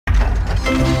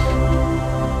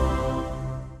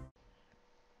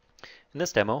In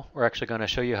this demo, we're actually going to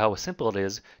show you how simple it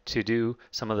is to do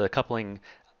some of the coupling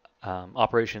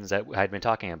operations that I'd been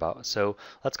talking about. So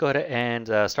let's go ahead and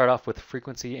start off with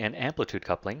frequency and amplitude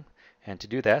coupling. And to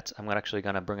do that, I'm actually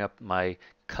going to bring up my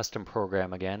custom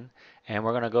program again. And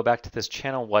we're going to go back to this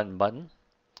channel 1 button,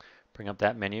 bring up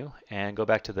that menu, and go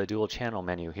back to the dual channel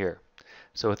menu here.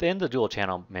 So within the dual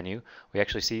channel menu, we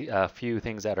actually see a few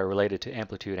things that are related to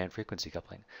amplitude and frequency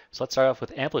coupling. So let's start off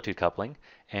with amplitude coupling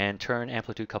and turn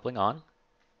amplitude coupling on.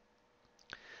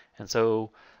 And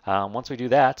so once we do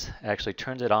that, it actually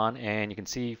turns it on, and you can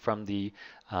see from the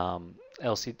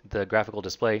the graphical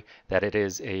display that it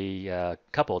is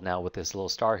coupled now with this little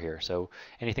star here. So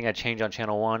anything I change on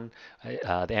channel 1,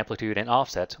 the amplitude and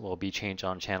offset will be changed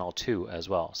on channel 2 as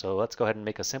well. So let's go ahead and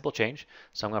make a simple change.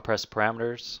 So I'm going to press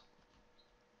parameters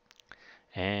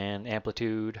and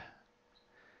amplitude,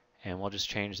 and we'll just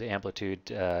change the amplitude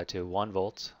to 1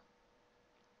 volt,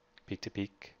 peak to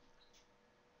peak.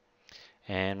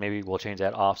 And maybe we'll change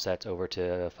that offset over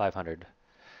to 500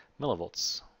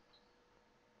 millivolts.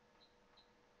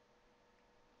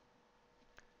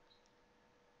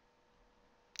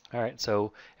 All right,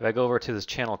 so if I go over to this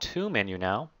channel 2 menu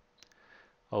now,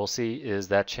 what we'll see is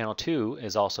that channel 2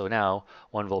 is also now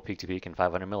 1 volt peak to peak and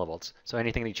 500 millivolts. So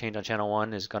anything that you change on channel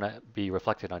 1 is going to be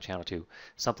reflected on channel 2.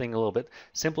 Something a little bit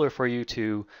simpler for you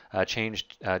to change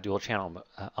dual channel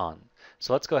on.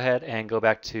 So let's go ahead and go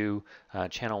back to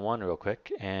channel 1 real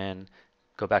quick and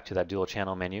go back to that dual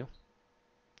channel menu.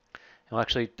 And we'll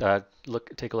actually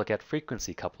take a look at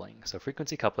frequency coupling. So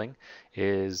frequency coupling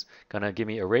is going to give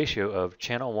me a ratio of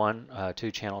channel 1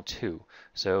 to channel 2.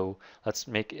 So let's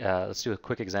do a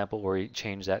quick example where we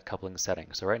change that coupling setting.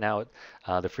 So right now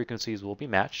the frequencies will be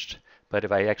matched, but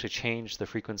if I actually change the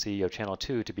frequency of channel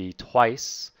 2 to be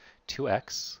twice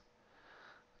 2x,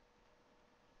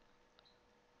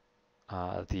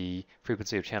 the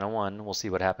frequency of channel 1, we'll see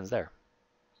what happens there.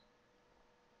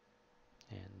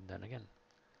 And then again.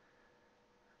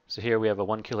 So here we have a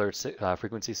 1 kHz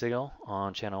frequency signal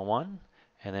on channel 1,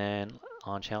 and then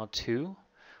on channel 2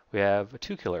 we have a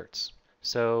 2 kHz.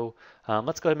 So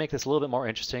let's go ahead and make this a little bit more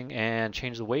interesting and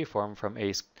change the waveform from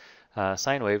a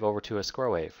sine wave over to a square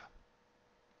wave.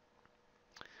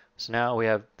 So now we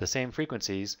have the same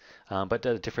frequencies, but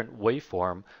a different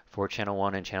waveform for channel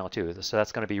 1 and channel 2. So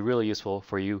that's going to be really useful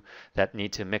for you that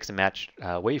need to mix and match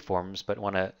waveforms, but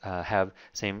want to have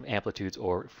same amplitudes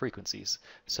or frequencies.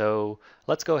 So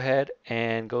let's go ahead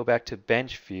and go back to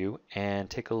BenchVue and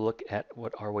take a look at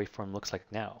what our waveform looks like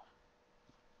now.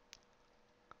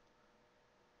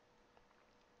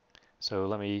 So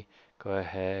let me go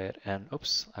ahead and,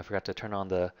 oops, I forgot to turn on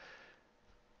the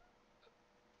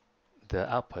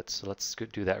outputs. So let's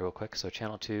do that real quick. So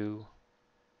channel 2,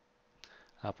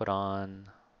 output on,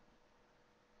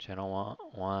 channel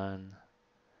 1,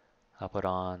 output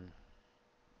on.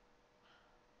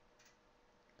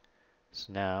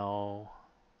 So now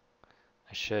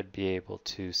I should be able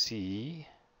to see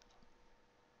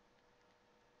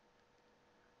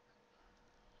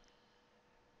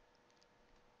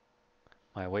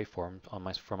my waveform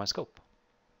on for my scope.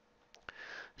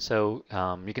 So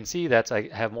you can see that I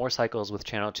have more cycles with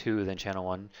channel 2 than channel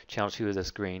 1. Channel 2 is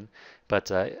this green, but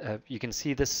you can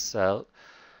see this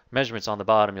measurements on the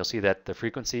bottom. You'll see that the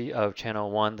frequency of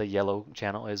channel 1, the yellow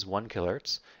channel, is 1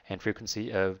 kHz, and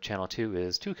frequency of channel 2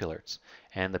 is 2 kHz.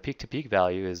 And the peak-to-peak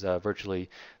value is virtually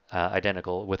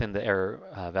identical within the error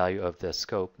value of the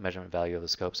scope, measurement value of the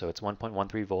scope. So it's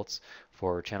 1.13 volts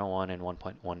for channel 1 and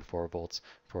 1.14 volts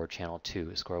for channel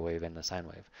 2, square wave and the sine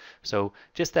wave. So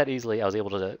just that easily, I was able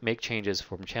to make changes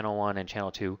from channel 1 and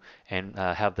channel 2 and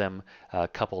have them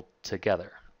coupled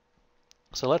together.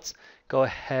 So let's go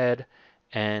ahead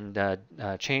and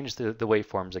change the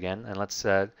waveforms again, and let's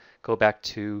go back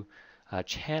to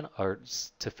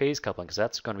phase coupling, because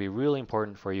that's going to be really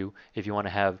important for you if you want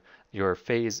to have your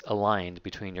phase aligned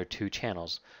between your two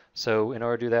channels. So in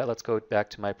order to do that, let's go back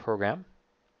to my program,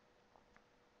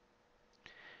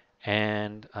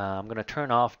 and I'm going to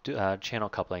turn off channel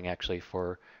coupling actually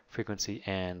for frequency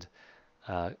and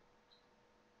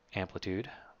amplitude.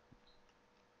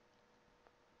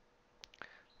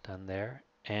 Done there.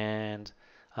 And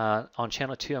on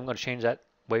channel 2, I'm going to change that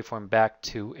waveform back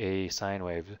to a sine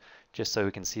wave, just so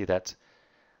we can see that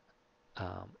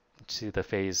to the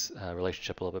phase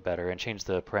relationship a little bit better, and change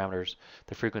the parameters,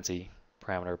 the frequency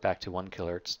parameter back to 1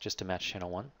 kHz just to match channel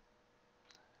 1.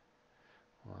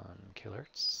 1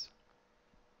 kHz.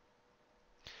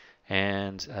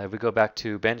 And if we go back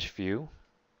to BenchVue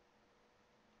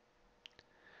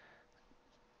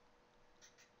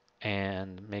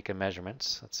and make a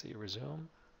measurement, let's see, resume.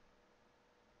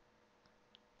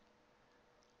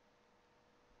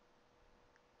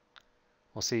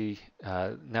 we'll see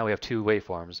now we have two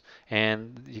waveforms,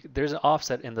 and there's an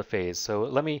offset in the phase. So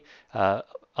let me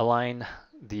align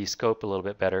the scope a little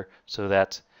bit better so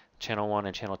that channel 1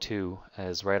 and channel 2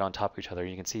 is right on top of each other.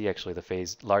 You can see actually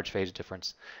the large phase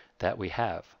difference that we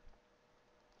have.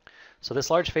 So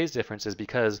this large phase difference is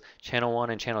because channel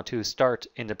 1 and channel 2 start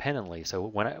independently. So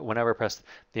whenever I press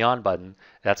the on button,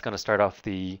 that's going to start off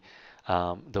those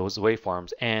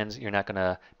waveforms, and you're not going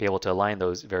to be able to align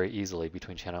those very easily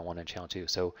between channel 1 and channel 2.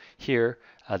 So here,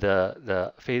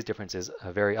 the phase difference is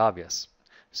very obvious.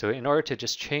 So in order to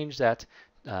just change that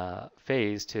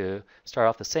phase to start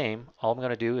off the same, all I'm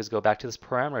going to do is go back to this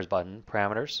parameters button,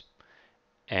 parameters,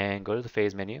 and go to the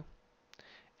phase menu.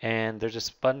 And there's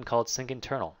this button called sync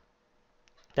internal.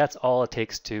 That's all it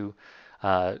takes to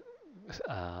align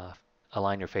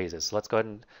your phases. So let's go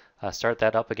ahead and start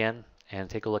that up again and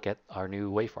take a look at our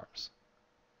new waveforms.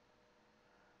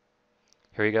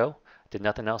 Here we go. Did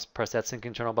nothing else, press that sync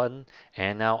internal button,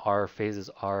 and now our phases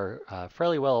are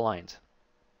fairly well aligned.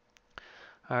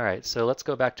 All right, so let's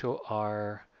go back to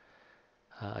our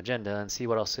agenda and see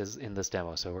what else is in this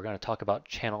demo. So we're going to talk about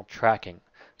channel tracking.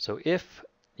 So if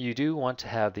you do want to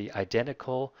have the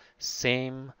identical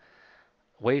same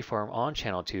waveform on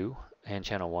channel 2 and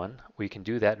channel 1, we can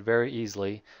do that very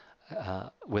easily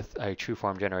with a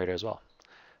Trueform generator as well.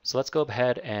 So let's go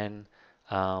ahead and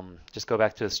just go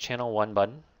back to this channel 1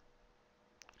 button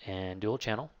and dual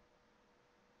channel.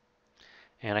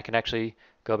 And I can actually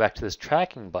go back to this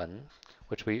tracking button,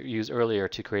 which we used earlier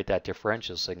to create that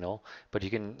differential signal, but you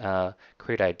can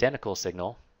create an identical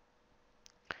signal,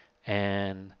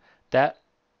 and that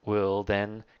will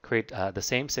then create the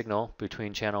same signal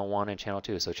between channel 1 and channel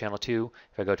 2. So channel 2,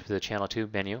 if I go to the channel 2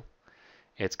 menu,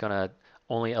 it's going to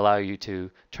only allow you to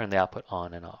turn the output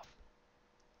on and off.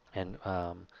 And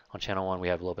on channel 1, we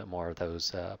have a little bit more of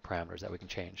those parameters that we can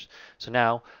change. So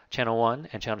now channel 1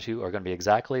 and channel 2 are going to be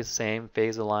exactly the same,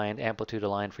 phase aligned, amplitude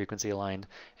aligned, frequency aligned,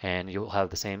 and you'll have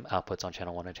the same outputs on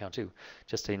channel 1 and channel 2.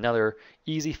 Just another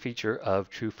easy feature of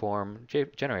Trueform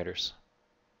generators.